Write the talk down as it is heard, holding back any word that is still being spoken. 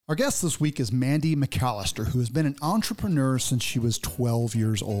Our guest this week is Mandy McAllister, who has been an entrepreneur since she was 12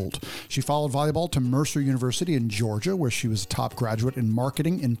 years old. She followed volleyball to Mercer University in Georgia, where she was a top graduate in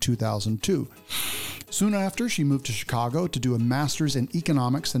marketing in 2002. Soon after, she moved to Chicago to do a master's in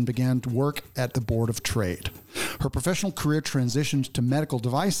economics and began to work at the Board of Trade. Her professional career transitioned to medical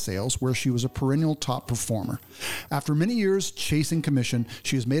device sales, where she was a perennial top performer. After many years chasing commission,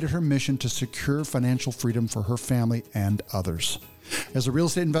 she has made it her mission to secure financial freedom for her family and others. As a real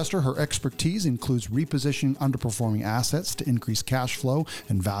estate investor, her expertise includes repositioning underperforming assets to increase cash flow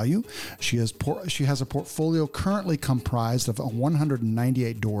and value. She has a portfolio currently comprised of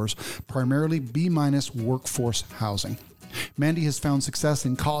 198 doors, primarily B- workforce housing. Mandy has found success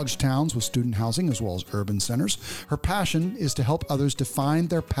in college towns with student housing as well as urban centers. Her passion is to help others define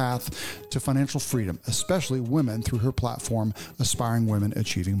their path to financial freedom, especially women, through her platform, Aspiring Women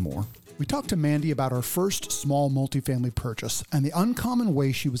Achieving More. We talked to Mandy about her first small multifamily purchase and the uncommon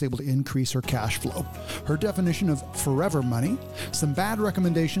way she was able to increase her cash flow, her definition of forever money, some bad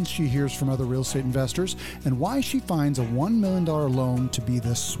recommendations she hears from other real estate investors, and why she finds a $1 million loan to be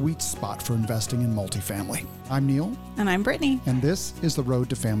the sweet spot for investing in multifamily. I'm Neil. And I'm Brittany. And this is The Road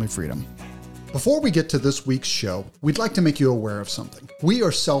to Family Freedom. Before we get to this week's show, we'd like to make you aware of something. We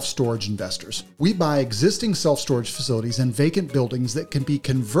are self-storage investors. We buy existing self-storage facilities and vacant buildings that can be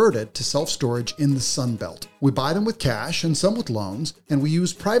converted to self-storage in the Sun Belt. We buy them with cash and some with loans, and we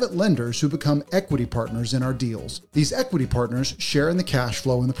use private lenders who become equity partners in our deals. These equity partners share in the cash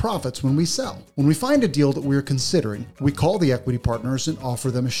flow and the profits when we sell. When we find a deal that we are considering, we call the equity partners and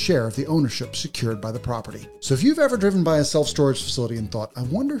offer them a share of the ownership secured by the property. So if you've ever driven by a self-storage facility and thought, I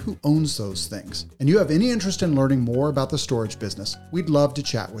wonder who owns those things, and you have any interest in learning more about the storage business, we'd love to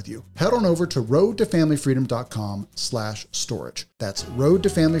chat with you. Head on over to roadtofamilyfreedom.com/storage. That's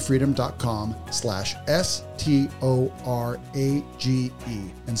roadtofamilyfreedom.com/STORAGE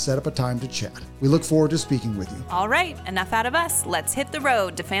and set up a time to chat. We look forward to speaking with you. All right, enough out of us. Let's hit the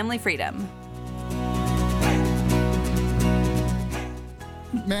road to family freedom.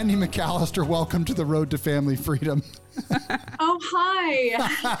 Mandy McAllister, welcome to the Road to Family Freedom. Oh, hi.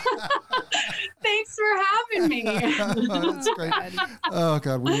 Thanks for having me. That's great. Oh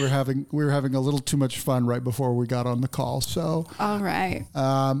God, we were having a little too much fun right before we got on the call. So, all right.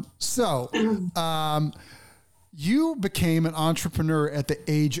 You became an entrepreneur at the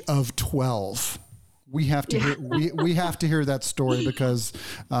age of 12. We have to hear, we have to hear that story because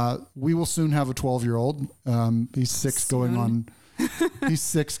we will soon have a 12-year-old. He's six going on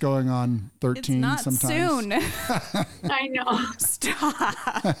 13 it's not sometimes. Soon. I know.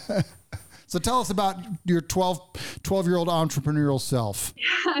 Stop. So tell us about your 12-year-old entrepreneurial self.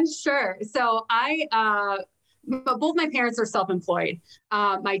 Sure. So both my parents are self-employed.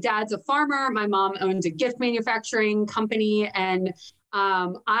 My dad's a farmer. My mom owns a gift manufacturing company. And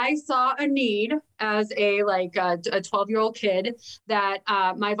I saw a need as a 12-year-old kid that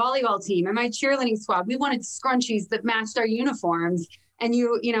my volleyball team and my cheerleading squad, we wanted scrunchies that matched our uniforms. And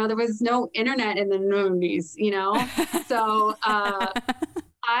there was no internet in the 90s, So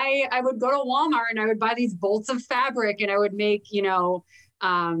I would go to Walmart and I would buy these bolts of fabric and I would make,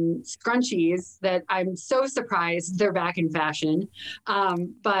 scrunchies that I'm so surprised they're back in fashion.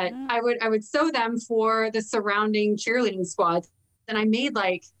 But I would sew them for the surrounding cheerleading squads. And I made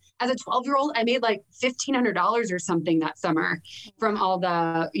as a 12-year-old, I made $1,500 or something that summer from all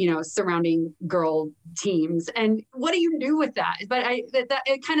the, surrounding girl teams. And what do you do with that? But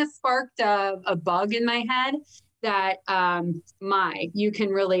it kind of sparked a bug in my head that you can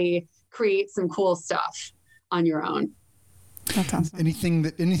really create some cool stuff on your own. That's awesome.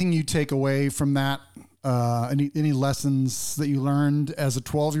 Anything you take away from that? Any lessons that you learned as a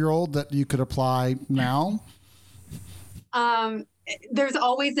 12-year-old that you could apply now? There's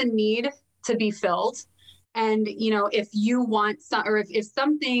always a need to be filled. And, if you want if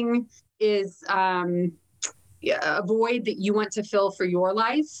something is a void that you want to fill for your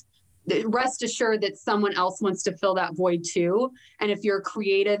life, rest assured that someone else wants to fill that void too. And if you're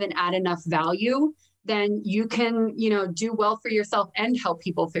creative and add enough value, then you can, do well for yourself and help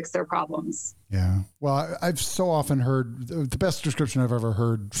people fix their problems. Yeah. Well, I've so often heard the best description I've ever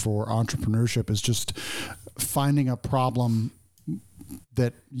heard for entrepreneurship is just finding a problem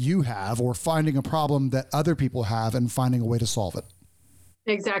that you have or finding a problem that other people have and finding a way to solve it.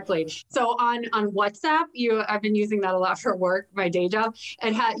 Exactly. So on WhatsApp, I've been using that a lot for work, my day job.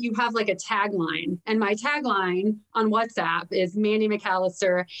 You have a tagline, and my tagline on WhatsApp is Mandy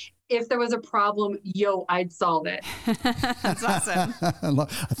McAllister. If there was a problem, I'd solve it. That's awesome.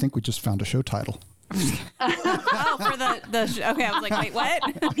 I think we just found a show title. Oh, for the okay. I was like, wait, what?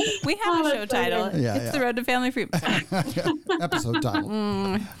 We have a show title. Yeah, It's The Road to Family Freedom. Episode title.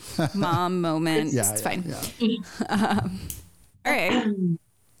 Mom moment. Yeah, It's fine. Yeah. All right.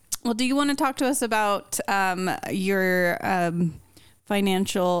 Well, do you want to talk to us about your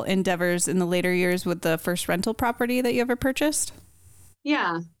financial endeavors in the later years with the first rental property that you ever purchased?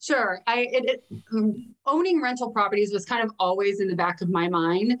 Yeah, sure. Owning rental properties was kind of always in the back of my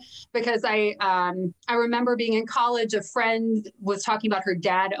mind because I remember being in college. A friend was talking about her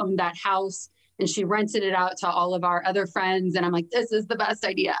dad owned that house and she rented it out to all of our other friends. And I'm like, this is the best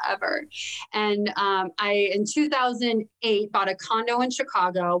idea ever. And I, in 2008, bought a condo in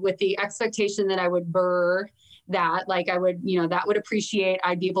Chicago with the expectation that I would BRRRR that, like I would, that would appreciate,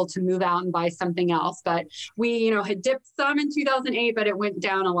 I'd be able to move out and buy something else. But we, had dipped some in 2008, but it went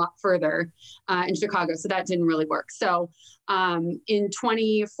down a lot further in Chicago. So that didn't really work. So in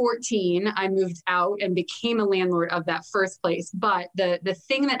 2014, I moved out and became a landlord of that first place. But the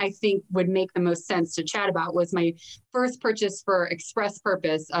thing that I think would make the most sense to chat about was my first purchase for express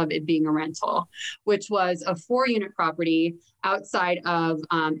purpose of it being a rental, which was a 4-unit property outside of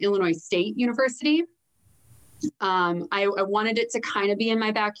Illinois State University. I wanted it to kind of be in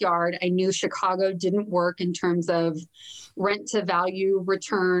my backyard. I knew Chicago didn't work in terms of rent to value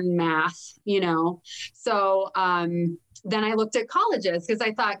return math, So then I looked at colleges because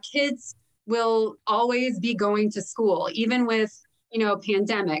I thought kids will always be going to school, even with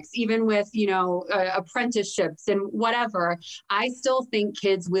pandemics, even with, apprenticeships and whatever. I still think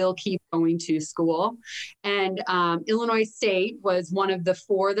kids will keep going to school. And Illinois State was one of the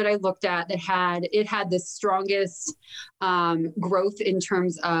 4 that I looked at that had the strongest growth in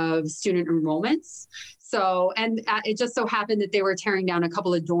terms of student enrollments. So, and it just so happened that they were tearing down a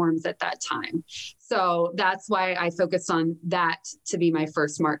couple of dorms at that time. So that's why I focused on that to be my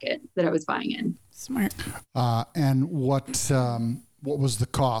first market that I was buying in. Smart. And what was the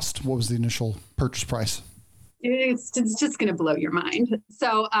cost? What was the initial purchase price? It's just going to blow your mind.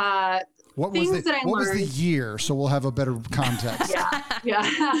 So, what was the year? So we'll have a better context. Yeah.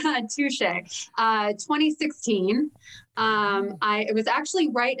 Touche. 2016. It was actually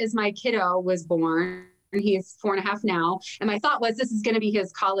right as my kiddo was born. He's 4.5 now. And my thought was, this is going to be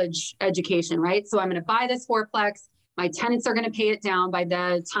his college education, right? So I'm going to buy this 4-plex. My tenants are going to pay it down. By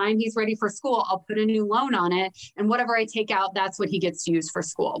the time he's ready for school, I'll put a new loan on it. And whatever I take out, that's what he gets to use for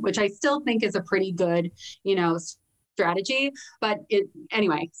school, which I still think is a pretty good, strategy. But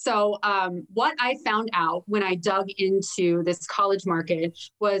anyway, so what I found out when I dug into this college market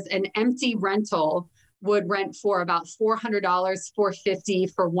was an empty rental would rent for about $400,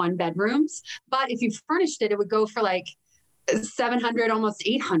 $450 for 1 bedrooms. But if you furnished it, it would go for like $700, almost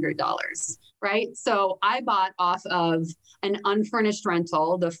 $800. Right. So I bought off of an unfurnished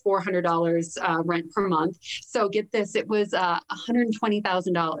rental, the $400 rent per month. So get this, it was $120,000,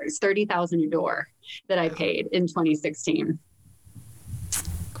 $30,000 a door that I paid in 2016.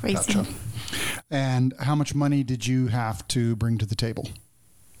 Crazy. Gotcha. And how much money did you have to bring to the table?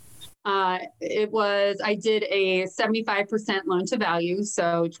 I did a 75% loan to value.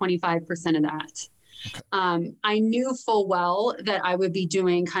 So 25% of that. Okay. I knew full well that I would be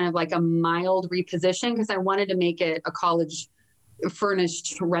doing kind of like a mild reposition because I wanted to make it a college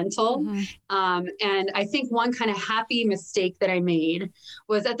furnished rental. Mm-hmm. And I think one kind of happy mistake that I made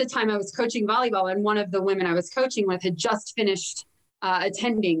was at the time I was coaching volleyball, and one of the women I was coaching with had just finished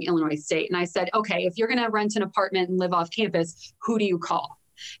attending Illinois State. And I said, okay, if you're going to rent an apartment and live off campus, who do you call?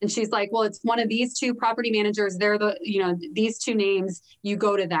 And she's like, well, it's one of these 2 property managers. They're these 2 names, you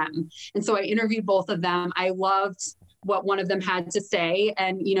go to them. And so I interviewed both of them. I loved what one of them had to say.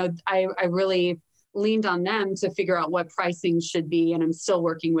 And, I really leaned on them to figure out what pricing should be. And I'm still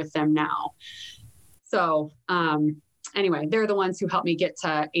working with them now. So anyway, they're the ones who helped me get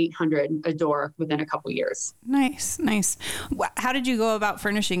to $800 a door within a couple years. Nice. How did you go about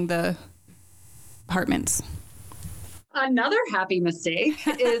furnishing the apartments? Another happy mistake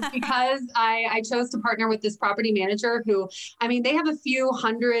is because I chose to partner with this property manager who, they have a few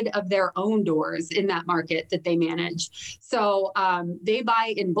hundred of their own doors in that market that they manage. So they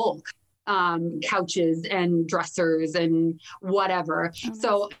buy in bulk, couches and dressers and whatever. Oh, nice.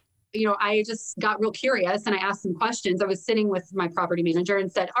 So, I just got real curious and I asked some questions. I was sitting with my property manager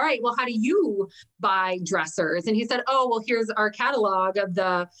and said, all right, well, how do you buy dressers? And he said, oh, well, here's our catalog of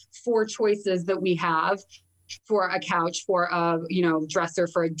the 4 choices that we have for a couch, for a dresser,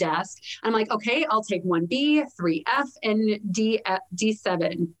 for a desk. I'm like, okay, I'll take 1B, 3F, and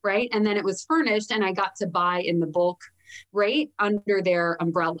D7, right? And then it was furnished, and I got to buy in the bulk rate under their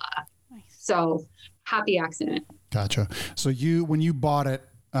umbrella. Nice. So happy accident. Gotcha. So when you bought it,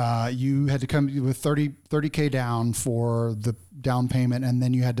 You had to come with 30K down for the down payment, and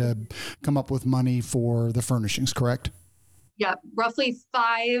then you had to come up with money for the furnishings, correct? Yeah, roughly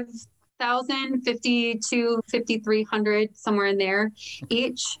 5,000, 5,300, somewhere in there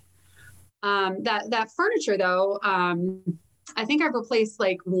each. That furniture though, I think I've replaced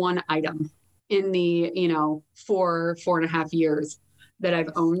like one item in the, 4.5 years that I've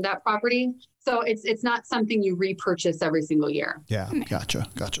owned that property. So it's not something you repurchase every single year. Yeah, gotcha.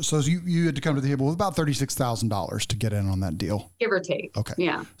 So you had to come to the table with about $36,000 to get in on that deal, give or take. Okay.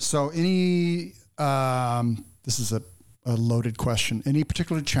 Yeah. So this is a loaded question. Any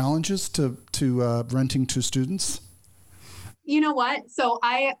particular challenges to renting to students? You know what? So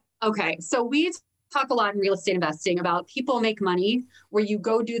we talk a lot in real estate investing about people make money where you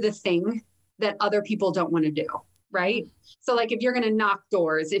go do the thing that other people don't want to do. Right? So like if you're going to knock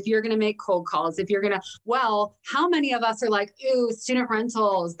doors, if you're going to make cold calls, if you're going to, how many of us are like, ooh, student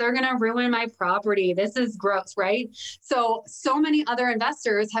rentals, they're going to ruin my property. This is gross, right? So many other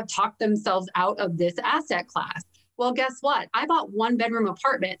investors have talked themselves out of this asset class. Well, guess what? I bought 1-bedroom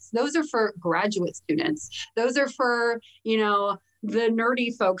apartments. Those are for graduate students. Those are for, the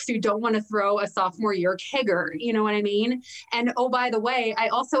nerdy folks who don't want to throw a sophomore year kegger. You know what I mean? And oh, by the way, I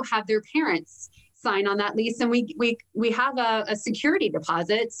also have their parents sign on that lease, and we have a security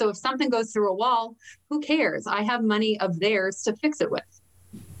deposit. So if something goes through a wall, who cares? I have money of theirs to fix it with.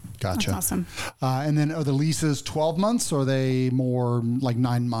 Gotcha. That's awesome. And then are the leases 12 months or are they more like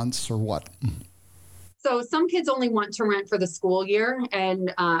 9 months or what? So some kids only want to rent for the school year,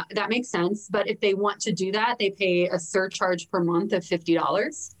 and that makes sense. But if they want to do that, they pay a surcharge per month of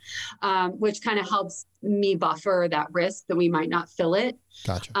 $50, which kind of helps me buffer that risk that we might not fill it.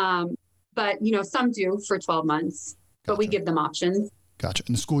 Gotcha. But, some do for 12 months, but we give them options. Gotcha.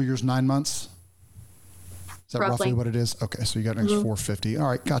 And the school year's 9 months? Is that roughly what it is? Okay. So you got an extra $450. All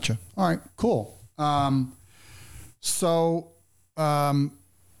right. Gotcha. All right. Cool.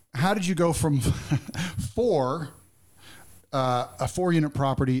 How did you go from a 4-unit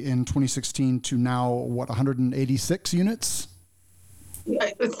property in 2016 to now, 186 units?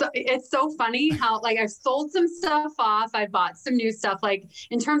 It's so funny how I've sold some stuff off. I bought some new stuff.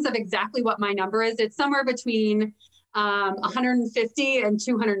 In terms of exactly what my number is, it's somewhere between 150 and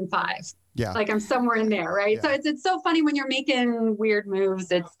 205. Yeah. I'm somewhere in there. Right. Yeah. So it's so funny when you're making weird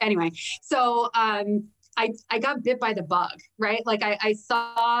moves. Anyway. So, I got bit by the bug, right? I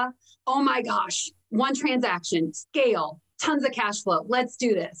saw, oh my gosh, one transaction, scale, tons of cash flow. Let's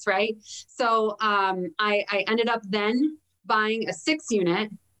do this. Right. So, I ended up then buying a 6-unit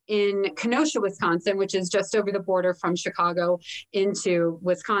in Kenosha, Wisconsin, which is just over the border from Chicago into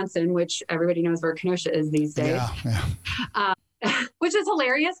Wisconsin, which everybody knows where Kenosha is these days. Yeah. Which is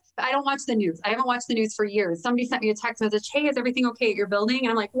hilarious. I don't watch the news. I haven't watched the news for years. Somebody sent me a text message, hey, is everything okay at your building?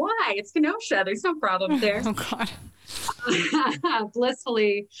 And I'm like, why? It's Kenosha. There's no problem there. Oh, God.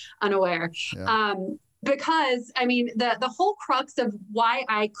 Blissfully unaware. Yeah. Because, the whole crux of why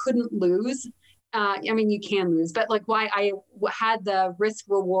I couldn't lose, you can lose, but why I had the risk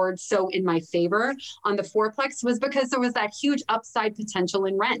reward so in my favor on the fourplex was because there was that huge upside potential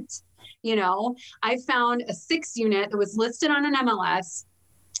in rent. I found a 6-unit that was listed on an MLS,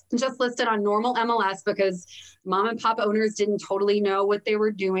 just listed on normal MLS because mom and pop owners didn't totally know what they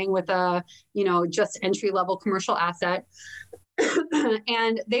were doing with a, just entry-level commercial asset.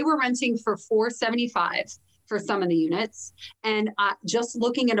 And they were renting for $475 for some of the units. And just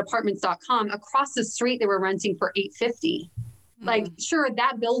looking at apartments.com, across the street, they were renting for $850. Sure,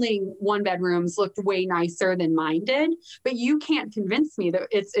 that building 1-bedrooms looked way nicer than mine did, but you can't convince me that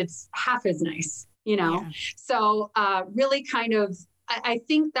it's half as nice, Yeah. So really kind of, I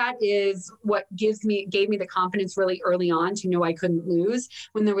think that is what gave me the confidence really early on to know I couldn't lose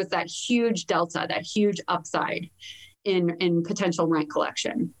when there was that huge delta, that huge upside in potential rent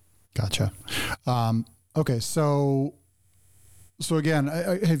collection. Gotcha. Okay. So again,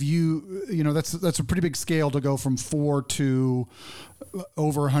 have you, that's a pretty big scale to go from 4 to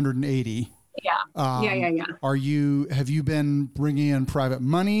over 180. Yeah. Yeah. Have you been bringing in private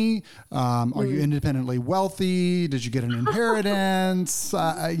money? Are you independently wealthy? Did you get an inheritance? Well,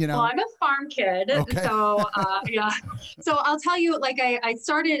 I'm a farm kid. Okay. So, yeah. So I'll tell you, I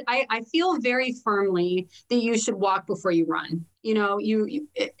feel very firmly that you should walk before you run. You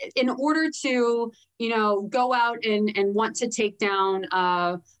in order to, go out and want to take down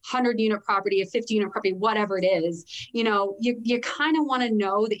a 100-unit property, a 50-unit property, whatever it is, you kind of want to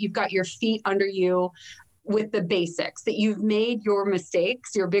know that you've got your feet under you with the basics, that you've made your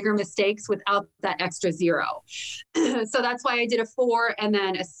mistakes, your bigger mistakes, without that extra zero. So that's why I did a 4 and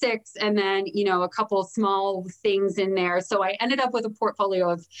then a 6 and then, a couple of small things in there. So I ended up with a portfolio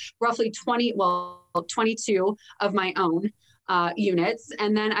of roughly 22 of my own units.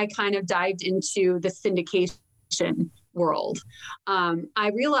 And then I kind of dived into the syndication world.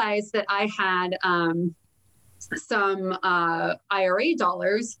 I realized that I had some IRA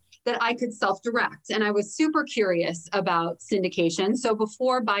dollars that I could self-direct. And I was super curious about syndication. So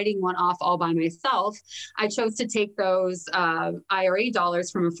before biting one off all by myself, I chose to take those IRA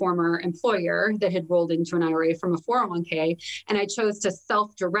dollars from a former employer that had rolled into an IRA from a 401k, and I chose to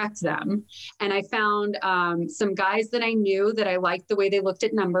self-direct them. And I found some guys that I knew that I liked the way they looked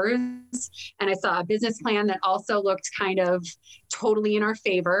at numbers. And I saw a business plan that also looked kind of totally in our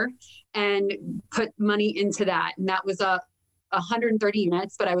favor, and put money into that. And that was 130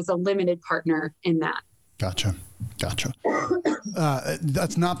 units, but I was a limited partner in that. Gotcha.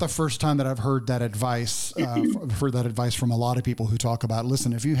 That's not the first time that I've heard that advice. Heard that advice from a lot of people who talk about,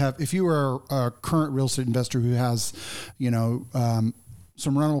 listen, if you are a current real estate investor who has,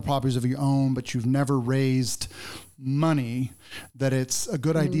 some rental properties of your own, but you've never raised money, that it's a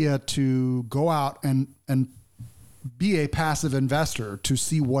good idea to go out and be a passive investor to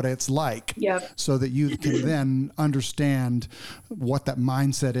see what it's like. Yep. So that you can then understand what that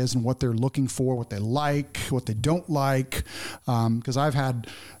mindset is and what they're looking for, what they like, what they don't like. Because I've had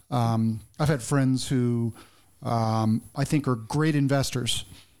friends who I think are great investors,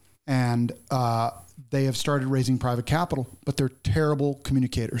 and they have started raising private capital, but they're terrible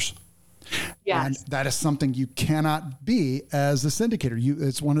communicators. Yes. And that is something you cannot be as a syndicator.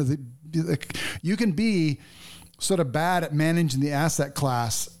 You can be sort of bad at managing the asset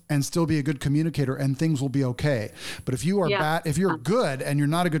class and still be a good communicator, and things will be okay. But if you are bad, if you're good and you're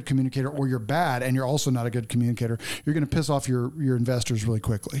not a good communicator, or you're bad and you're also not a good communicator, you're going to piss off your investors really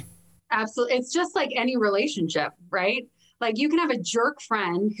quickly. Absolutely. It's just like any relationship, right? Like you can have a jerk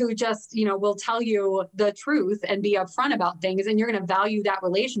friend who just, will tell you the truth and be upfront about things, and you're going to value that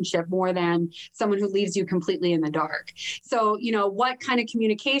relationship more than someone who leaves you completely in the dark. So, what kind of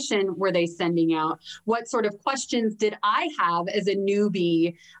communication were they sending out? What sort of questions did I have as a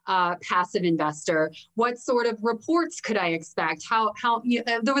newbie passive investor? What sort of reports could I expect? How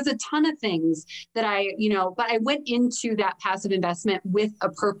there was a ton of things that but I went into that passive investment with a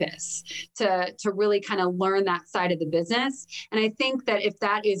purpose to really kind of learn that side of the business. And I think that if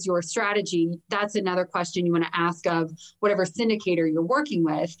that is your strategy, that's another question you want to ask of whatever syndicator you're working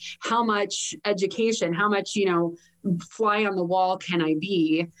with. How much education, how much, fly on the wall can I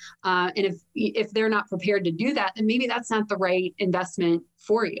be? And if they're not prepared to do that, then maybe that's not the right investment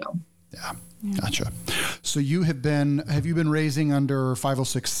for you. Yeah. Gotcha. So have you been raising under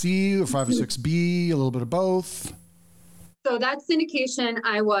 506C or 506B, a little bit of both? So that syndication,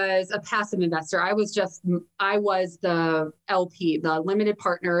 I was a passive investor. I was the LP, the limited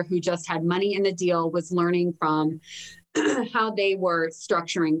partner who just had money in the deal, was learning from how they were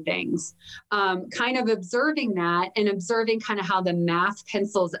structuring things, kind of observing that and observing kind of how the math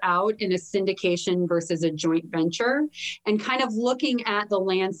pencils out in a syndication versus a joint venture, and kind of looking at the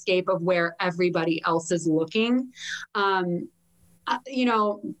landscape of where everybody else is looking. I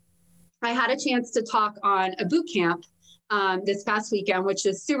had a chance to talk on a boot camp this past weekend, which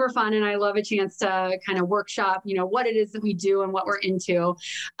is super fun. And I love a chance to kind of workshop, what it is that we do and what we're into.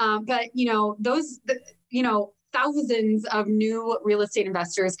 But thousands of new real estate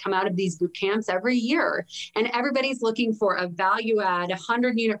investors come out of these boot camps every year, and everybody's looking for a value add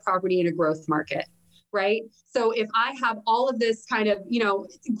 100-unit property in a growth market. Right. So if I have all of this kind of,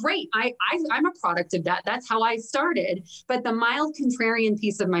 great, I'm a product of that. That's how I started. But the mild contrarian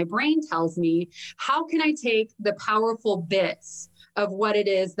piece of my brain tells me, how can I take the powerful bits of what it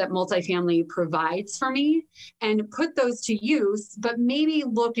is that multifamily provides for me and put those to use, but maybe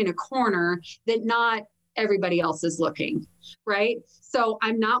look in a corner that not everybody else is looking, right? So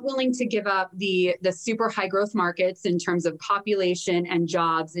I'm not willing to give up the super high growth markets in terms of population and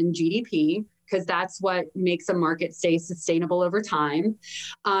jobs and GDP, because that's what makes a market stay sustainable over time.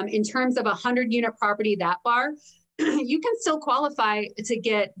 In terms of a 100-unit property, that bar, you can still qualify to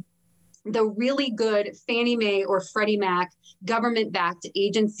get the really good Fannie Mae or Freddie Mac government-backed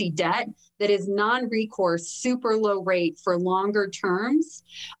agency debt that is non-recourse, super low rate for longer terms.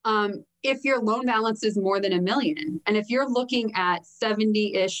 If your loan balance is more than $1 million, and if you're looking at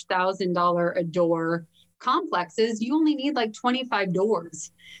 $70,000-ish a door complexes, you only need like 25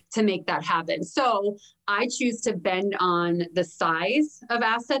 doors to make that happen. So I choose to bend on the size of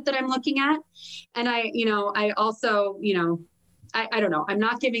asset that I'm looking at. And I also, I don't know. I'm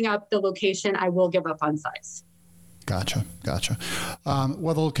not giving up the location. I will give up on size. Gotcha.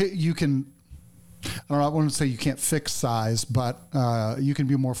 Well, you can, I want to say you can't fix size, but you can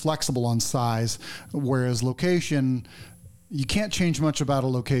be more flexible on size, whereas location, you can't change much about a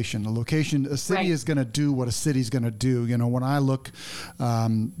location. A city is going to do what a city's going to do. You know, when I look,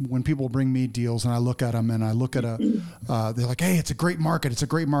 when people bring me deals and I look at them and I look at they're like, hey, it's a great market.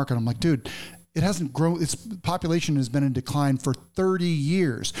 I'm like, dude, it hasn't grown. Its population has been in decline for 30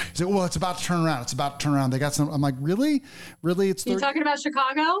 years. You say, well, it's about to turn around. They got some. I'm like, really? It's. You talking about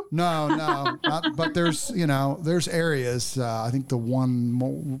Chicago? No, not, but there's areas. I think the one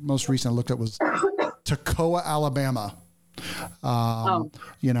most recent I looked at was Toccoa, Alabama.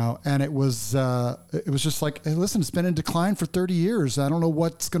 You know, and it was just like, hey, listen, it's been in decline for 30 years. I don't know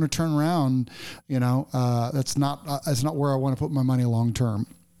what's going to turn around. You know, that's not where I want to put my money long term.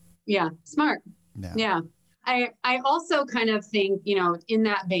 Yeah. Smart. Yeah. I also kind of think, you know, in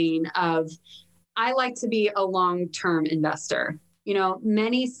that vein of, I like to be a long-term investor. You know,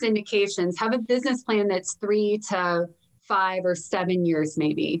 many syndications have a business plan that's 3 to 5 or 7 years,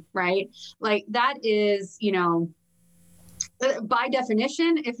 maybe, right? Like that is, you know, by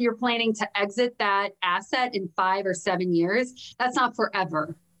definition, if you're planning to exit that asset in 5 or 7 years, that's not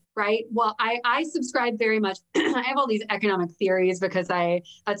forever. Right. Well, I subscribe very much. I have all these economic theories because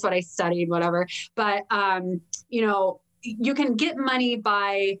that's what I studied, whatever. But, you know, you can get money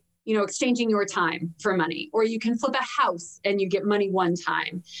by, you know, exchanging your time for money, or you can flip a house and you get money one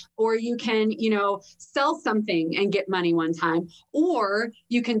time, or you can, you know, sell something and get money one time, or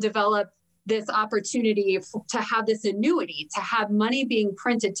you can develop this opportunity to have this annuity, to have money being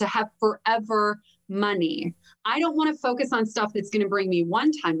printed, to have forever money. I don't want to focus on stuff that's going to bring me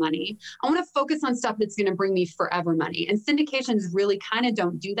one-time money. I want to focus on stuff that's going to bring me forever money. And syndications really kind of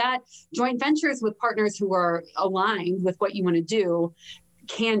don't do that. Joint ventures with partners who are aligned with what you want to do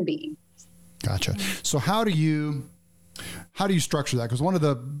can be. Gotcha. So how do you structure that? Because one of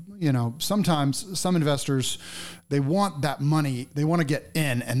the, you know, sometimes some investors, they want that money, they want to get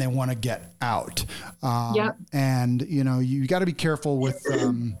in and they want to get out. And, you know, you got to be careful with,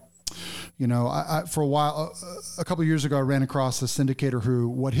 you know, I for a while, a couple of years ago, I ran across a syndicator who,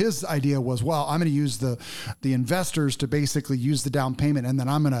 what his idea was, well, I'm going to use the investors to basically use the down payment, and then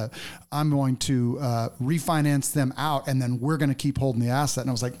I'm going to refinance them out, and then we're going to keep holding the asset.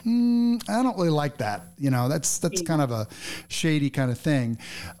 And I was like, I don't really like that. You know, that's kind of a shady kind of thing.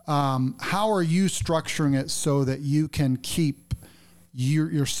 How are you structuring it so that you can keep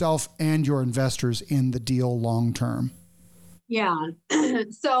yourself and your investors in the deal long term? Yeah.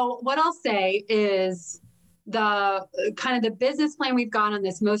 So what I'll say is the kind of the business plan we've got on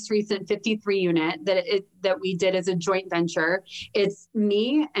this most recent 53 unit that we did as a joint venture, it's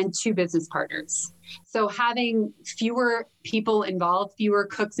me and 2 business partners. So having fewer people involved, fewer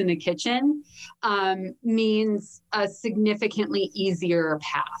cooks in the kitchen, means a significantly easier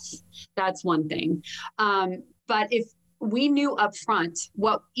path. That's one thing. But if we knew upfront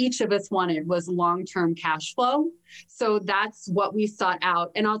what each of us wanted was long-term cash flow. So that's what we sought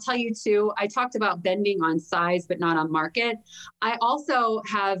out. And I'll tell you too, I talked about bending on size, but not on market. I also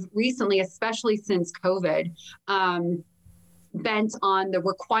have recently, especially since COVID, bent on the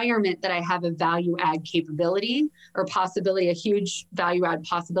requirement that I have a value add capability or possibility, a huge value add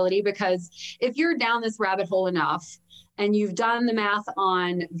possibility, because if you're down this rabbit hole enough, and you've done the math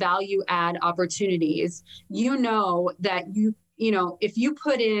on value add opportunities, you know that you know, if you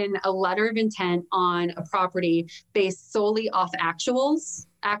put in a letter of intent on a property based solely off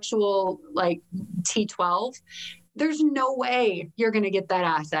actual like T12, there's no way you're going to get that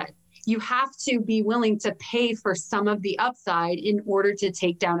asset. You have to be willing to pay for some of the upside in order to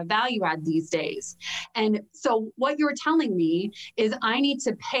take down a value add these days. And so what you're telling me is I need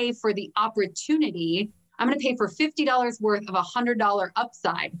to pay for the opportunity. I'm going to pay for $50 worth of $100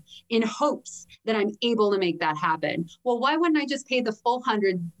 upside in hopes that I'm able to make that happen. Well, why wouldn't I just pay the full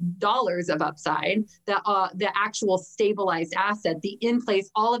 $100 of upside, the actual stabilized asset, the in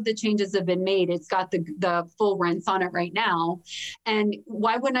place, all of the changes have been made. It's got the full rents on it right now. And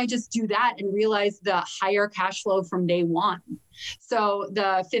why wouldn't I just do that and realize the higher cash flow from day one? So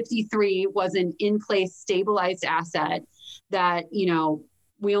the 53 was an in place stabilized asset that, you know,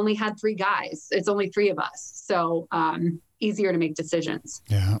 we only had 3 guys. It's only 3 of us. So easier to make decisions.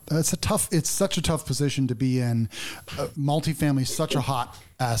 Yeah, it's such a tough position to be in. Multifamily is such a hot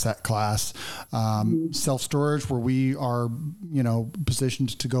asset class. Self-storage, where we are, you know,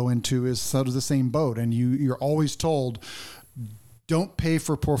 positioned to go into, is sort of the same boat. And you're always told, don't pay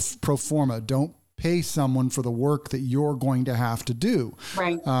for pro forma. Don't pay someone for the work that you're going to have to do.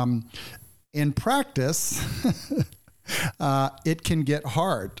 Right. In practice, it can get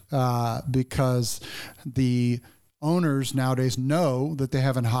hard because the owners nowadays know that they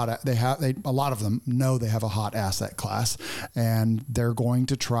have a lot of them know they have a hot asset class, and they're going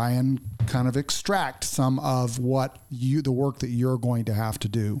to try and kind of extract some of the work that you're going to have to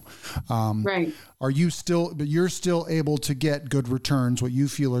do. Right. But you're still able to get good returns, what you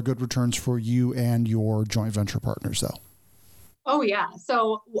feel are good returns for you and your joint venture partners though. Oh, yeah.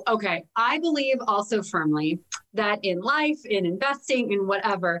 So, okay. I believe also firmly that in life, in investing, in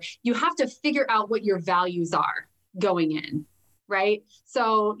whatever, you have to figure out what your values are going in, right?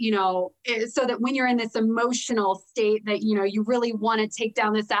 So, so that when you're in this emotional state that, you really want to take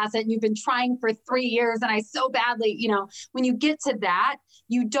down this asset and you've been trying for 3 years and I so badly, when you get to that,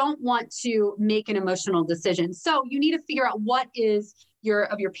 you don't want to make an emotional decision. So you need to figure out what is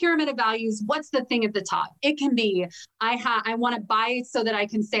of your pyramid of values, what's the thing at the top? It can be, I want to buy so that I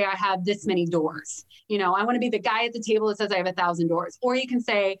can say I have this many doors. I want to be the guy at the table that says I have 1,000 doors. Or you can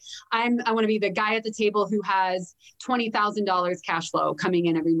say, I want to be the guy at the table who has $20,000 cash flow coming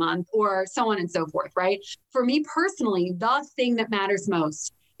in every month, or so on and so forth, right? For me personally, the thing that matters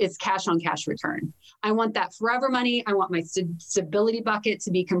most is cash on cash return. I want that forever money. I want my stability bucket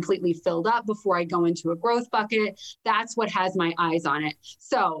to be completely filled up before I go into a growth bucket. That's what has my eyes on it.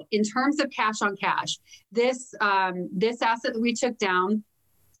 So in terms of cash on cash, this asset that we took down,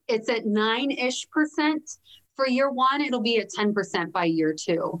 it's at 9-ish% for year one. It'll be at 10% by year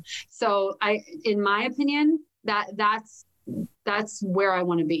two. So in my opinion, that's where I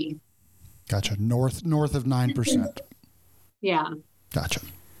want to be. Gotcha. North of 9%. Yeah. Gotcha.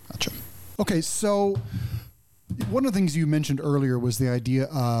 Okay, so one of the things you mentioned earlier was the idea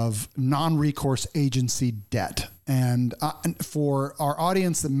of non-recourse agency debt. And for our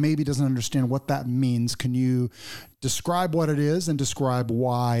audience that maybe doesn't understand what that means, can you describe what it is and describe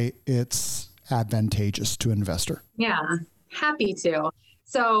why it's advantageous to an investor? Yeah, happy to.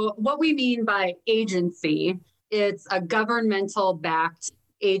 So what we mean by agency, it's a governmental backed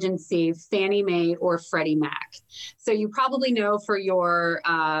agency, Fannie Mae or Freddie Mac. So you probably know for your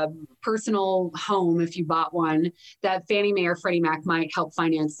personal home, if you bought one, that Fannie Mae or Freddie Mac might help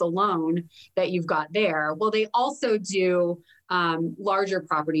finance the loan that you've got there. Well, they also do larger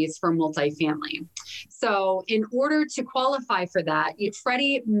properties for multifamily. So in order to qualify for that,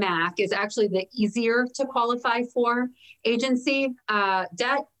 Freddie Mac is actually the easier to qualify for agency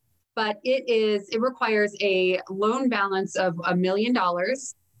debt. But it requires a loan balance of $1 million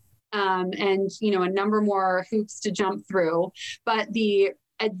and, a number more hoops to jump through. But the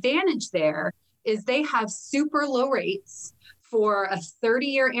advantage there is they have super low rates for a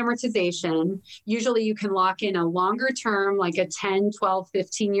 30-year amortization. Usually you can lock in a longer term, like a 10, 12,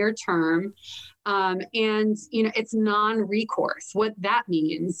 15-year term. And it's non-recourse. What that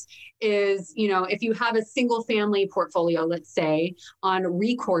means is, if you have a single family portfolio, let's say, on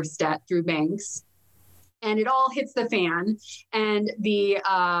recourse debt through banks, and it all hits the fan, and the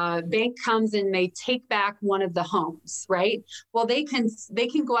bank comes and they take back one of the homes, right? Well, they can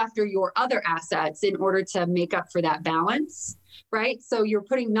go after your other assets in order to make up for that balance. Right. So you're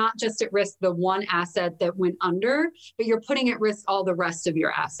putting not just at risk the one asset that went under, but you're putting at risk all the rest of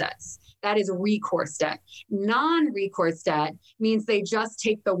your assets. That is recourse debt. Non-recourse debt means they just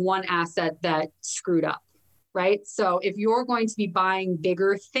take the one asset that screwed up. Right. So if you're going to be buying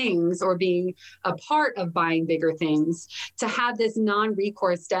bigger things or being a part of buying bigger things, to have this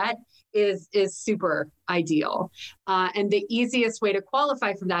non-recourse debt is super ideal. And the easiest way to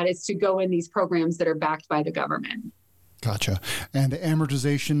qualify for that is to go in these programs that are backed by the government. Gotcha. And the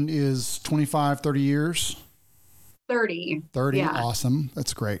amortization is 25, 30 years? 30. Yeah. Awesome.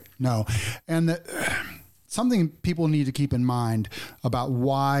 That's great. No. And something people need to keep in mind about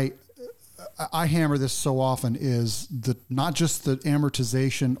why I hammer this so often is not just the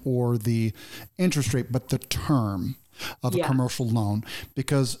amortization or the interest rate, but the term of a commercial loan.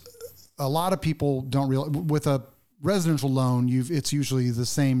 Because a lot of people don't realize with a residential loan, it's usually the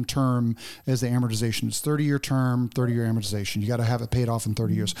same term as the amortization. It's 30-year term, 30-year amortization. You got to have it paid off in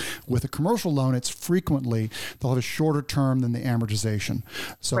 30 years. With a commercial loan, it's frequently, they'll have a shorter term than the amortization.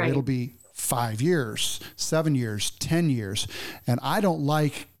 So it'll be 5 years, 7 years, 10 years. And I don't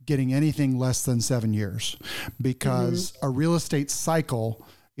like getting anything less than 7 years because a real estate cycle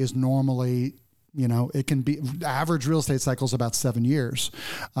is normally, it can be average real estate cycle is about 7 years.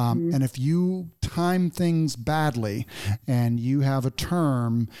 And if you time things badly and you have a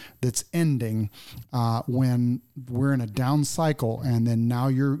term that's ending when we're in a down cycle, and then now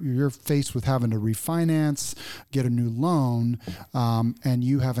you're faced with having to refinance, get a new loan, and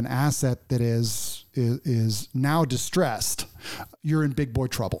you have an asset that is now distressed, you're in big boy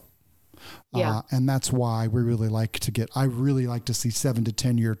trouble. Yeah. And that's why we really like to I really like to see 7 to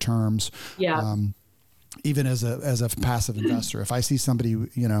 10 year terms. Yeah. Even as a passive investor, if I see somebody,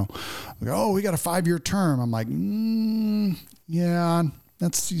 you know, oh, we got a 5-year term, I'm like, yeah,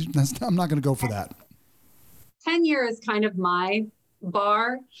 that's I'm not going to go for that. 10 years is kind of my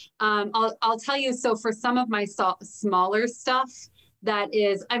bar. I'll tell you. So for some of my smaller stuff, that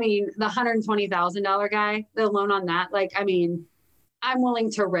is, I mean, the $120,000 guy, the loan on that, like, I mean, I'm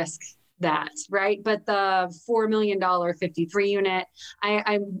willing to risk that, right? But the $4 million 53 unit,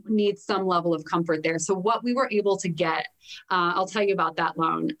 I need some level of comfort there. So what we were able to get, I'll tell you about that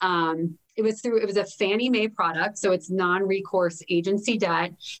loan. It was a Fannie Mae product. So it's non-recourse agency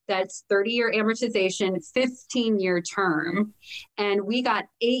debt. That's 30-year amortization, 15-year term. And we got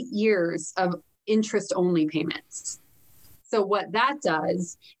 8 years of interest only payments. So what that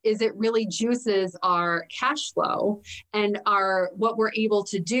does is it really juices our cash flow, and what we're able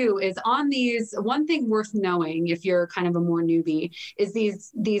to do is on these, one thing worth knowing if you're kind of a more newbie is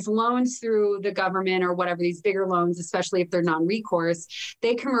these loans through the government or whatever, these bigger loans, especially if they're non-recourse,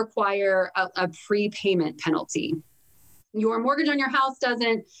 they can require a prepayment penalty. Your mortgage on your house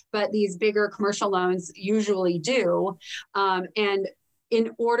doesn't, but these bigger commercial loans usually do. And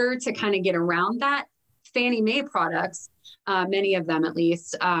in order to kind of get around that, Fannie Mae products, many of them at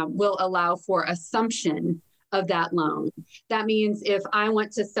least, will allow for assumption of that loan. That means if I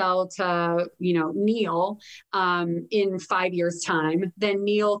want to sell to, you know, Neil in 5 years' time, then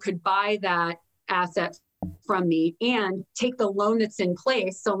Neil could buy that asset from me and take the loan that's in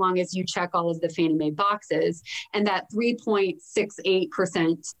place so long as you check all of the Fannie Mae boxes. And that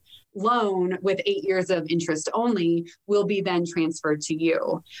 3.68% loan with 8 years of interest only will be then transferred to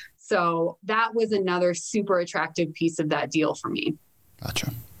you. So that was another super attractive piece of that deal for me.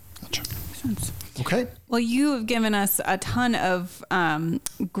 Gotcha. Okay. Well, you have given us a ton of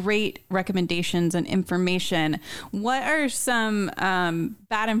great recommendations and information. What are some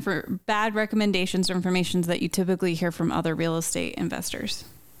bad recommendations or information that you typically hear from other real estate investors?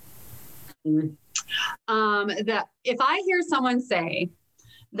 That if I hear someone say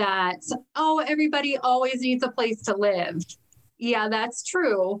that, oh, everybody always needs a place to live. Yeah, that's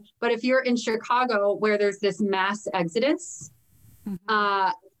true. But if you're in Chicago where there's this mass exodus,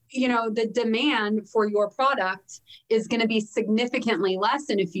 you know, the demand for your product is going to be significantly less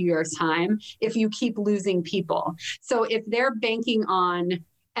in a few years' time if you keep losing people. So if they're banking on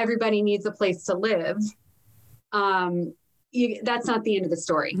everybody needs a place to live, that's not the end of the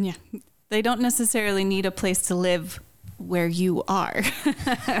story. Yeah. They don't necessarily need a place to live where you are.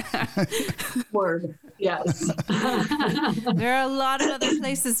 Word. Yes. There are a lot of other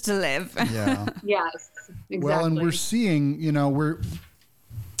places to live. Yeah. Yes. Exactly. Well, and we're seeing, you know, we're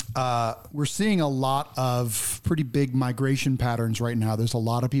seeing a lot of pretty big migration patterns right now. There's a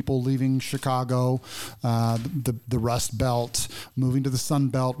lot of people leaving Chicago, the Rust Belt, moving to the Sun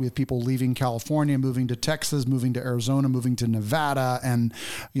Belt. We have people leaving California, moving to Texas, moving to Arizona, moving to Nevada. And,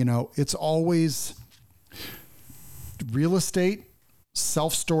 you know, it's always real estate,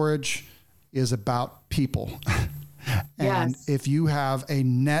 self-storage is about people. And yes. if you have a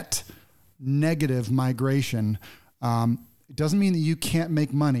net negative migration, it doesn't mean that you can't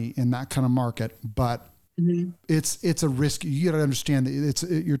make money in that kind of market, but it's a risk. You got to understand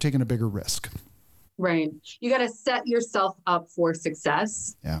that you're taking a bigger risk. Right. You got to set yourself up for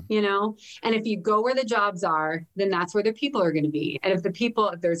success, you know, and if you go where the jobs are, then that's where the people are going to be. And if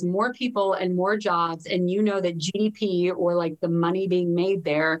there's more people and more jobs, and you know that GDP or like the money being made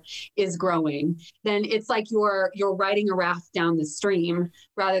there is growing, then it's like you're riding a raft down the stream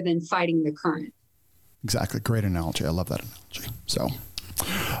rather than fighting the current. Exactly. Great analogy. I love that analogy.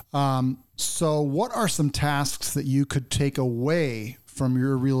 So what are some tasks that you could take away from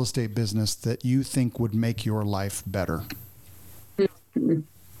your real estate business that you think would make your life better?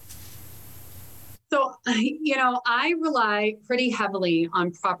 So, you know, I rely pretty heavily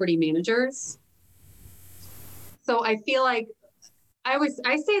on property managers. So I feel like I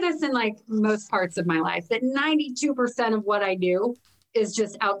say this in like most parts of my life, that 92% of what I do is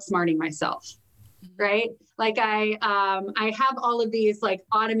just outsmarting myself. Right? Like I have all of these like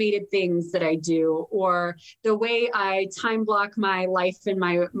automated things that I do, or the way I time block my life and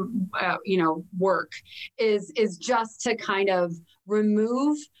my, work is just to kind of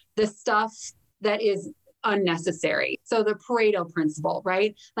remove the stuff that is unnecessary. So the Pareto principle,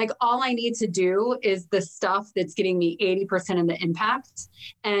 right? Like all I need to do is the stuff that's getting me 80% of the impact,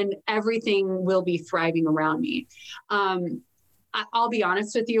 and everything will be thriving around me. I'll be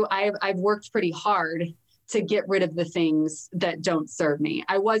honest with you. I've worked pretty hard to get rid of the things that don't serve me.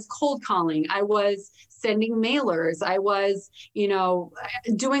 I was cold calling. I was sending mailers. I was,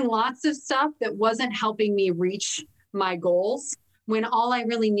 doing lots of stuff that wasn't helping me reach my goals, when all I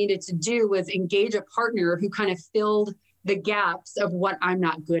really needed to do was engage a partner who kind of filled the gaps of what I'm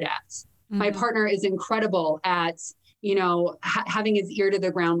not good at. Mm-hmm. My partner is incredible at, having his ear to the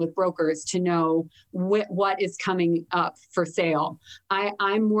ground with brokers to know what is coming up for sale.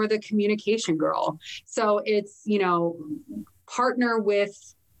 I'm more the communication girl. So it's, partner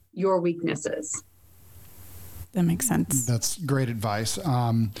with your weaknesses. That makes sense. That's great advice.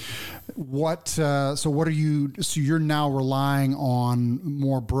 So you're now relying on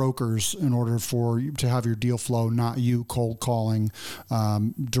more brokers in order for you to have your deal flow, not you cold calling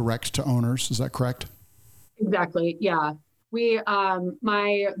direct to owners. Is that correct? Exactly. Yeah.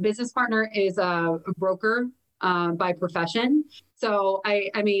 My business partner is a broker by profession. So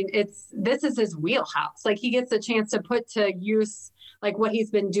this is his wheelhouse. Like, he gets a chance to put to use like what he's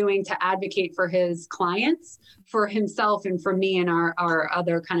been doing to advocate for his clients, for himself, and for me and our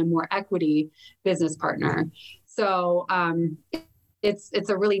other kind of more equity business partner. So it's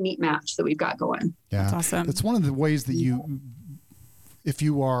a really neat match that we've got going. Yeah. That's awesome. It's one of the ways that if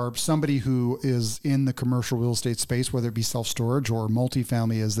you are somebody who is in the commercial real estate space, whether it be self-storage or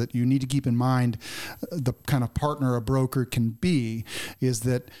multifamily, is that you need to keep in mind the kind of partner a broker can be, is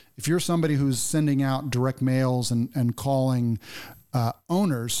that if you're somebody who's sending out direct mails and calling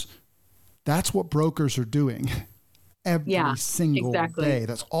owners, that's what brokers are doing every single day.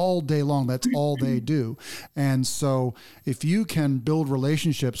 That's all day long. That's all they do. And so if you can build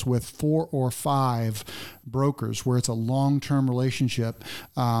relationships with 4 or 5 brokers where it's a long-term relationship,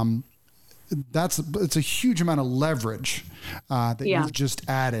 it's a huge amount of leverage that you've just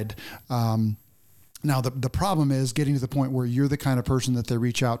added. Now, the problem is getting to the point where you're the kind of person that they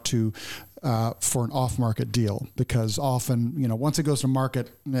reach out to for an off-market deal, because often, once it goes to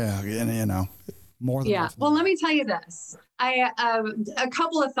market, more than Well, let me tell you this. I a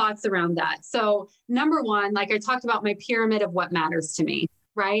couple of thoughts around that. So number one, like I talked about my pyramid of what matters to me,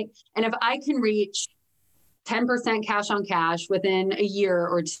 right? And if I can reach 10% cash on cash within a year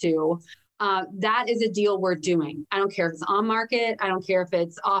or two, that is a deal worth doing. I don't care if it's on market. I don't care if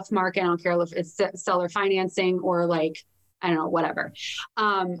it's off market. I don't care if it's seller financing or whatever.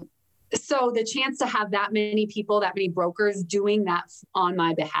 So the chance to have that many people, that many brokers doing that on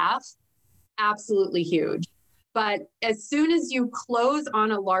my behalf, absolutely huge. But as soon as you close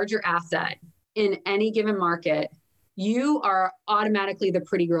on a larger asset in any given market, you are automatically the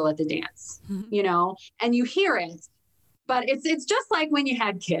pretty girl at the dance, and you hear it, but it's just like when you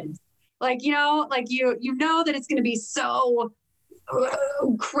had kids, you know that it's going to be so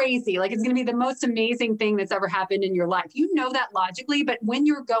crazy. Like, it's going to be the most amazing thing that's ever happened in your life. You know that logically, but when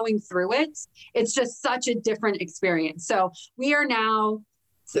you're going through it, it's just such a different experience. So we are now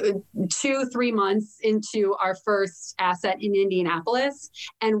 2-3 months into our first asset in Indianapolis,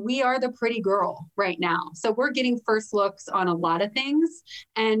 and we are the pretty girl right now. So we're getting first looks on a lot of things,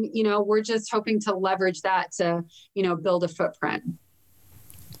 and we're just hoping to leverage that to build a footprint.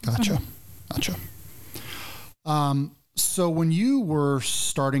 Gotcha. So when you were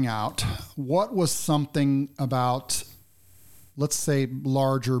starting out, what was something about, let's say,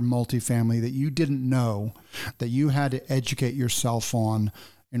 larger multifamily that you didn't know that you had to educate yourself on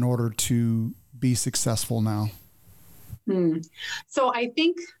in order to be successful now? So I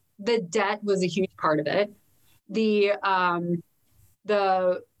think the debt was a huge part of it.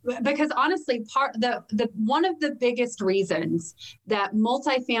 Because honestly, one of the biggest reasons that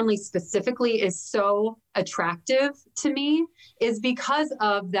multifamily specifically is so attractive to me is because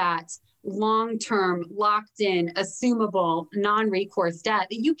of that long-term, locked-in, assumable, non-recourse debt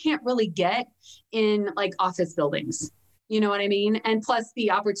that you can't really get in like office buildings. You know what I mean? And plus the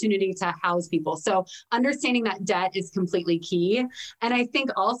opportunity to house people. So understanding that debt is completely key. And I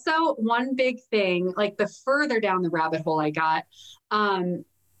think also one big thing, like the further down the rabbit hole I got,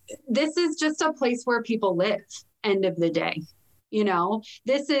 this is just a place where people live, end of the day.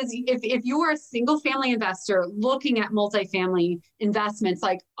 This is, if you are a single family investor looking at multifamily investments,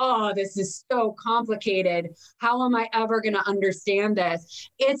 like, oh, this is so complicated. How am I ever going to understand this?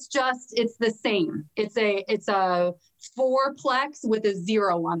 It's the same. It's a 4-plex with a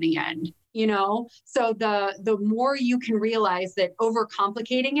 0 on the end, So the more you can realize that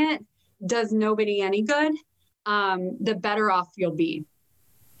overcomplicating it does nobody any good, the better off you'll be.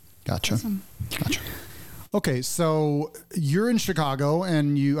 Gotcha. Okay, so you're in Chicago,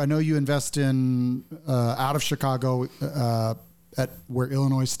 and I know you invest in out of Chicago at where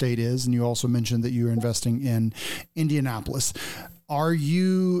Illinois State is, and you also mentioned that you're investing in Indianapolis.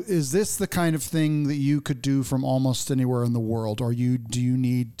 Is this the kind of thing that you could do from almost anywhere in the world? Do you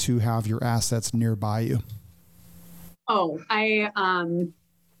need to have your assets nearby you? Oh, I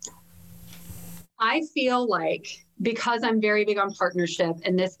feel like because I'm very big on partnership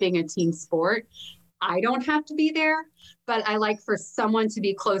and this being a team sport, I don't have to be there, but I like for someone to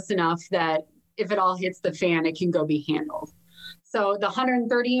be close enough that if it all hits the fan, it can go be handled. So the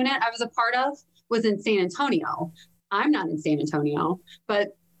 130 unit I was a part of was in San Antonio. I'm not in San Antonio,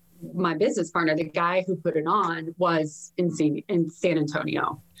 but my business partner, the guy who put it on, was in San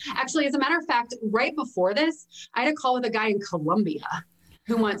Antonio. Actually, as a matter of fact, right before this, I had a call with a guy in Colombia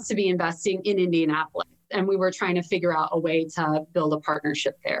who wants to be investing in Indianapolis. And we were trying to figure out a way to build a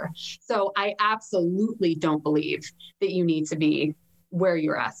partnership there. So I absolutely don't believe that you need to be where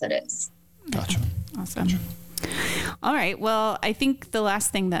your asset is. Gotcha. Awesome. Gotcha. All right. Well, I think the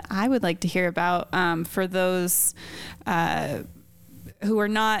last thing that I would like to hear about for those who are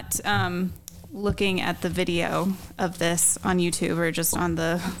not looking at the video of this on YouTube or just on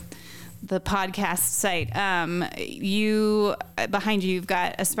the podcast site, behind you've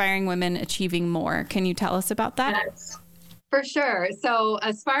got Aspiring Women Achieving More. Can you tell us about that? Yes, for sure. So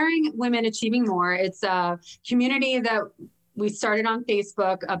Aspiring Women Achieving More, it's a community that we started on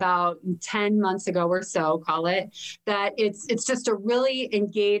Facebook about 10 months ago or so, call it, that it's just a really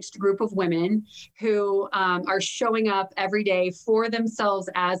engaged group of women who are showing up every day for themselves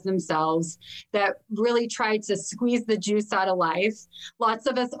as themselves, that really tried to squeeze the juice out of life. Lots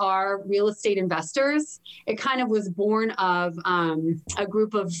of us are real estate investors. It kind of was born of a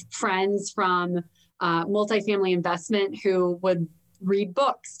group of friends from multifamily investment who would read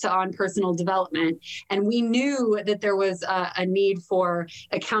books on personal development. And we knew that there was a need for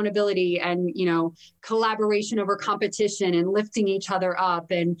accountability and, collaboration over competition and lifting each other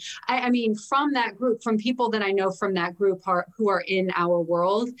up. And I mean, from that group, from people that I know from that group who are in our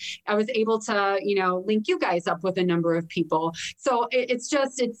world, I was able to, link you guys up with a number of people. So it's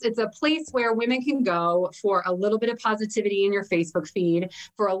a place where women can go for a little bit of positivity in your Facebook feed,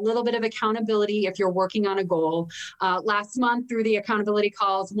 for a little bit of accountability if you're working on a goal. Last month through the accountability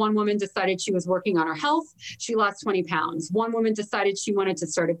calls, one woman decided she was working on her health. She lost 20 pounds. One woman decided she wanted to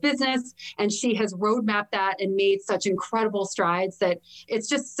start a business, and she has roadmapped that and made such incredible strides that it's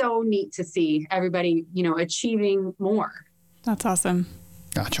just so neat to see everybody, achieving more. That's awesome.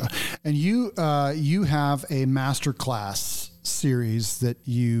 Gotcha. And you have a masterclass series that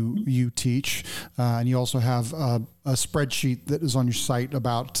you teach, and you also have a spreadsheet that is on your site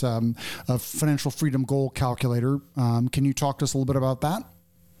about a financial freedom goal calculator. Can you talk to us a little bit about that?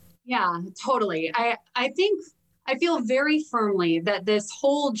 Yeah, totally. I feel very firmly that this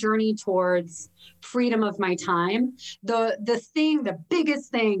whole journey towards freedom of my time, the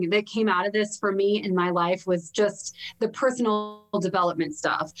biggest thing that came out of this for me in my life was just the personal development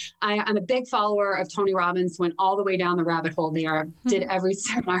stuff. I'm a big follower of Tony Robbins, went all the way down the rabbit hole there, did every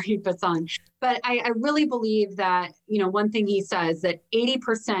seminar he puts on. But I really believe that, one thing he says, that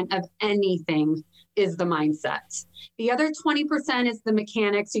 80% of anything is the mindset. The other 20% is the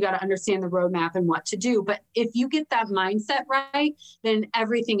mechanics. You got to understand the roadmap and what to do. But if you get that mindset right, then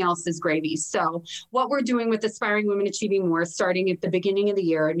everything else is gravy. So what we're doing with Aspiring Women Achieving More, starting at the beginning of the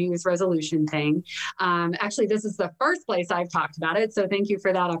year, a New Year's resolution thing. Actually, this is the first place I've talked about it. So thank you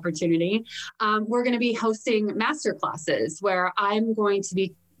for that opportunity. We're going to be hosting masterclasses where I'm going to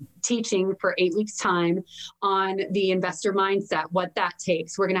be teaching for 8 weeks time on the investor mindset, what that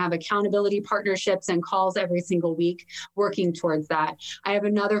takes. We're going to have accountability partnerships and calls every single week working towards that. I have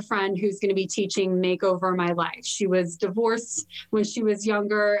another friend who's going to be teaching Makeover My Life. She was divorced when she was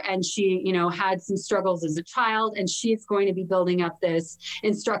younger, and she, had some struggles as a child, and she's going to be building up this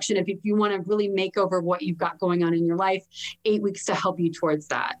instruction if you want to really make over what you've got going on in your life, 8 weeks to help you towards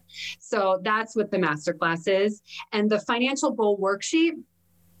that. So that's what the masterclass is. And the financial goal worksheet,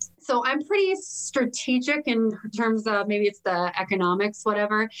 so I'm pretty strategic in terms of, maybe it's the economics,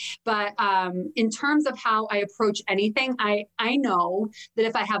 whatever. But in terms of how I approach anything, I know that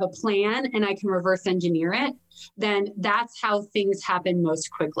if I have a plan and I can reverse engineer it, then that's how things happen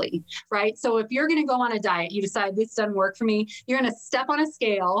most quickly, right? So if you're going to go on a diet, you decide this doesn't work for me, you're going to step on a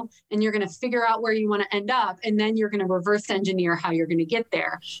scale and you're going to figure out where you want to end up. And then you're going to reverse engineer how you're going to get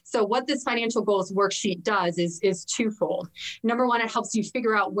there. So what this financial goals worksheet does is twofold. Number one, it helps you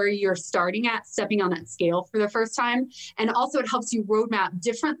figure out where you're starting at, stepping on that scale for the first time. And also it helps you roadmap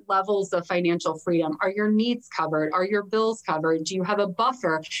different levels of financial freedom. Are your needs covered? Are your bills covered? Do you have a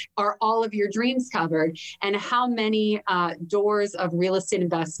buffer? Are all of your dreams covered? And how many doors of real estate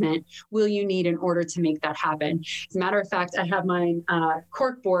investment will you need in order to make that happen? As a matter of fact, I have my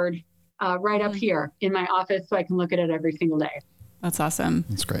cork board right up here in my office so I can look at it every single day. That's awesome.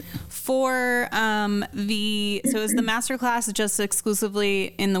 That's great. For so is the masterclass just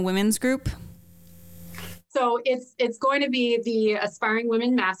exclusively in the women's group? So it's going to be the Aspiring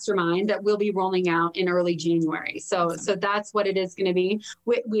Women Mastermind that we'll be rolling out in early January. So that's what it is going to be.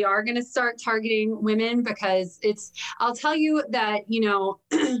 We are going to start targeting women because I'll tell you that,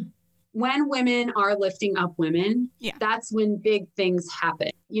 when women are lifting up women, that's when big things happen.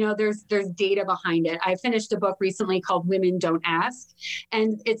 There's data behind it. I finished a book recently called Women Don't Ask,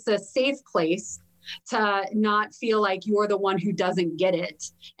 and it's a safe place to not feel like you're the one who doesn't get it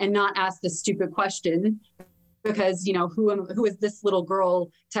and not ask the stupid question because, who is this little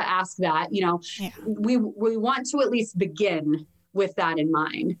girl to ask that? We want to at least begin with that in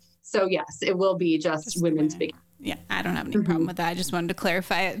mind. So yes, it will be just women speaking. Yeah, I don't have any problem with that. I just wanted to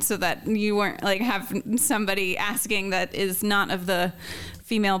clarify it so that you weren't like have somebody asking that is not of the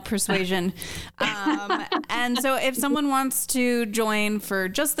female persuasion. And so if someone wants to join for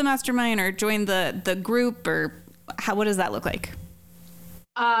just the mastermind or join the group, or what does that look like?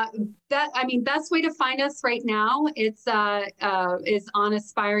 Best way to find us right now, it's is on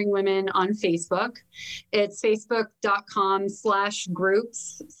Aspiring Women on Facebook. It's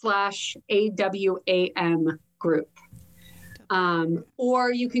facebook.com/groups/AWAM group.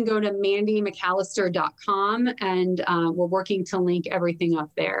 Or you can go to mandymcallister.com and we're working to link everything up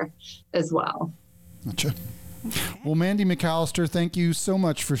there as well. Gotcha. Okay. Well, Mandy McAllister, thank you so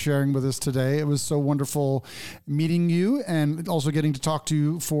much for sharing with us today. It was so wonderful meeting you and also getting to talk to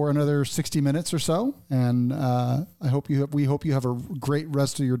you for another 60 minutes or so. And we hope you have a great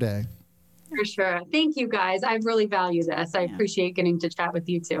rest of your day. For sure. Thank you, guys. I really value this. I appreciate getting to chat with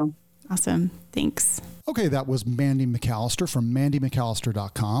you too. Awesome. Thanks. Okay, that was Mandy McAllister from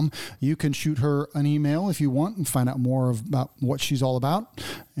mandymcallister.com. You can shoot her an email if you want and find out more about what she's all about.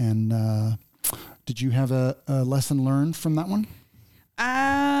 And did you have a lesson learned from that one?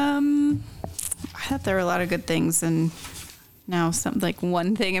 I thought there were a lot of good things, and now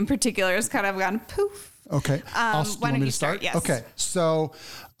one thing in particular has kind of gone poof. Okay. Why don't you start? Yes. Okay. So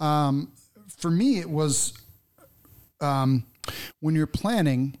for me, it was when you're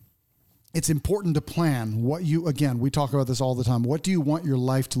planning, it's important to plan what we talk about this all the time. What do you want your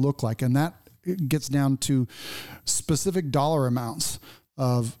life to look like? And that gets down to specific dollar amounts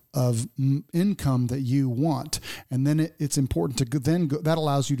of income that you want. And then it's important to that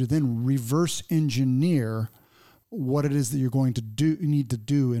allows you to then reverse engineer what it is that you're going to need to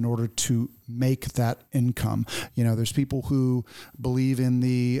do in order to make that income. There's people who believe in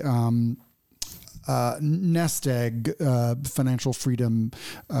the, nest egg financial freedom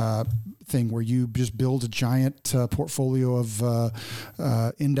thing where you just build a giant portfolio of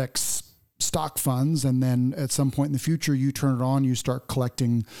index stock funds, and then at some point in the future you turn it on, you start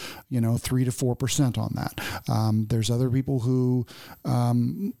collecting 3 to 4% on that. There's other people who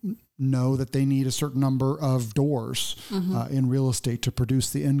know that they need a certain number of doors in real estate to produce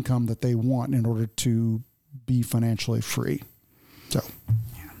the income that they want in order to be financially free. So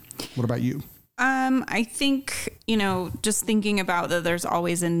what about you? I think, just thinking about that there's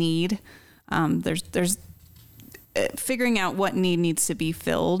always a need. There's figuring out what need needs to be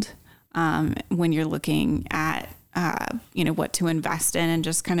filled when you're looking at, what to invest in, and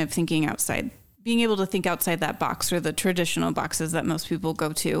just kind of being able to think outside that box or the traditional boxes that most people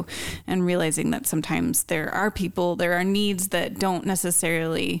go to, and realizing that sometimes there are needs that don't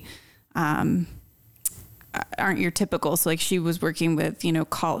necessarily, aren't your typical. So like she was working with,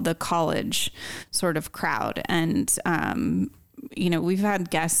 the college sort of crowd. And, we've had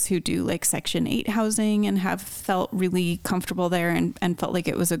guests who do like Section 8 housing and have felt really comfortable there and felt like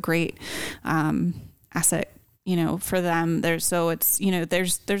it was a great, asset, for them there. So it's,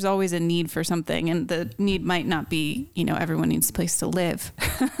 there's always a need for something, and the need might not be, everyone needs a place to live.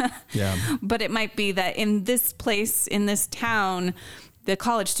 Yeah. But it might be that in this place, in this town, the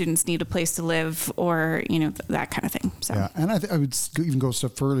college students need a place to live, or, that kind of thing. So, yeah. And I would even go a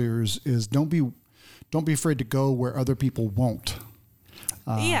step further is don't be afraid to go where other people won't.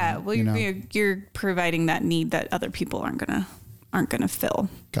 Well, you're providing that need that other people aren't gonna fill.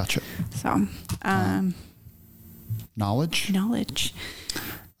 Gotcha. So, knowledge.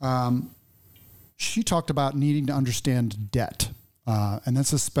 She talked about needing to understand debt. And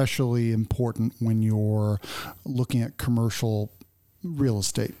that's especially important when you're looking at commercial real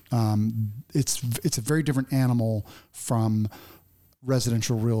estate. It's a very different animal from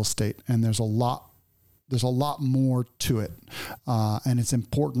residential real estate, and there's a lot more to it. And it's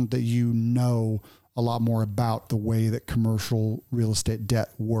important that you know a lot more about the way that commercial real estate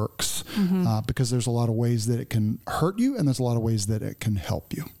debt works, because there's a lot of ways that it can hurt you, and there's a lot of ways that it can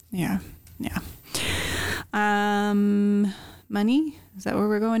help you. Yeah. money. Is that where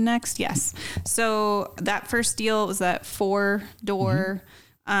we're going next? Yes. So that first deal was that 4-door.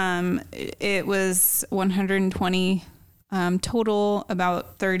 It was 120 total,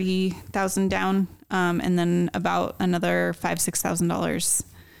 about 30,000 down, and then about another $5,000-$6,000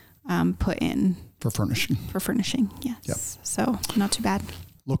 put in for furnishing. Yes. Yep. So not too bad.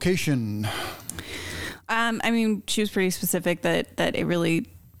 Location. I mean, she was pretty specific that it really,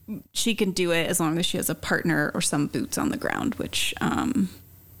 she can do it as long as she has a partner or some boots on the ground, which,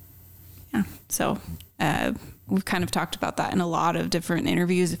 yeah. So, we've kind of talked about that in a lot of different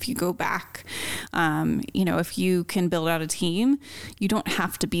interviews. If you go back, if you can build out a team, you don't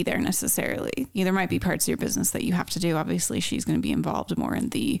have to be there necessarily. There might be parts of your business that you have to do. Obviously, she's going to be involved more in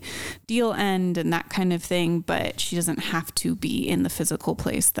the deal end and that kind of thing, but she doesn't have to be in the physical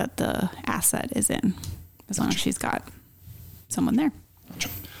place that the asset is in, as long as she's got someone there. Gotcha.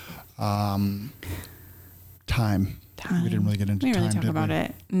 Time. We didn't really get into time. We didn't really talk about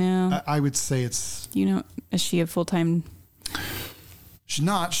it. No. I would say it's... is she a full-time? She's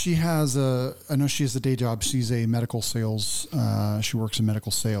not. She has I know she has a day job. She's a medical sales. She works in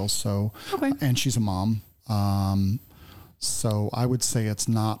medical sales. So, okay. And she's a mom. So I would say it's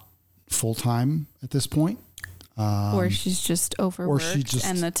not full-time at this point. Or she's just overworked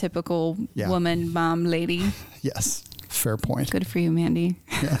and the typical woman, mom, lady. Yes. Fair point. Good for you, Mandy.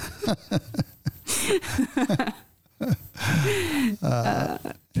 Yeah.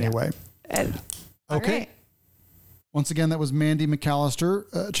 Anyway. Okay. Right. Once again, that was Mandy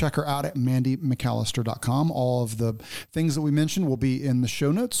McAllister. Check her out at mandymcallister.com. All of the things that we mentioned will be in the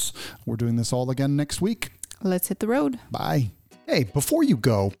show notes. We're doing this all again next week. Let's hit the road. Bye. Hey, before you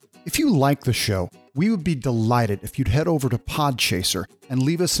go, if you like the show, we would be delighted if you'd head over to Podchaser and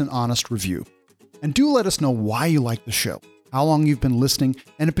leave us an honest review. And do let us know why you like the show, how long you've been listening,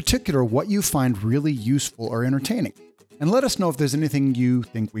 and in particular, what you find really useful or entertaining. And let us know if there's anything you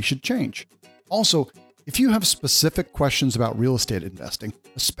think we should change. Also, if you have specific questions about real estate investing,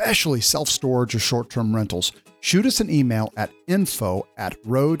 especially self-storage or short-term rentals, shoot us an email at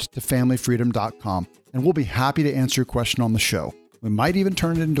info@roadtofamilyfreedom.com, and we'll be happy to answer your question on the show. We might even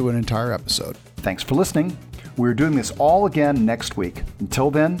turn it into an entire episode. Thanks for listening. We're doing this all again next week.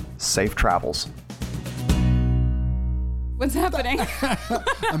 Until then, safe travels. What's happening?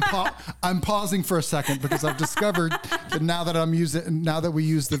 I'm pausing for a second because I've discovered that now that we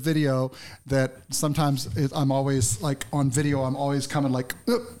use the video, that sometimes I'm always like on video, I'm always coming like,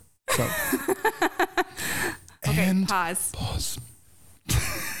 so. Okay, And pause. Pause.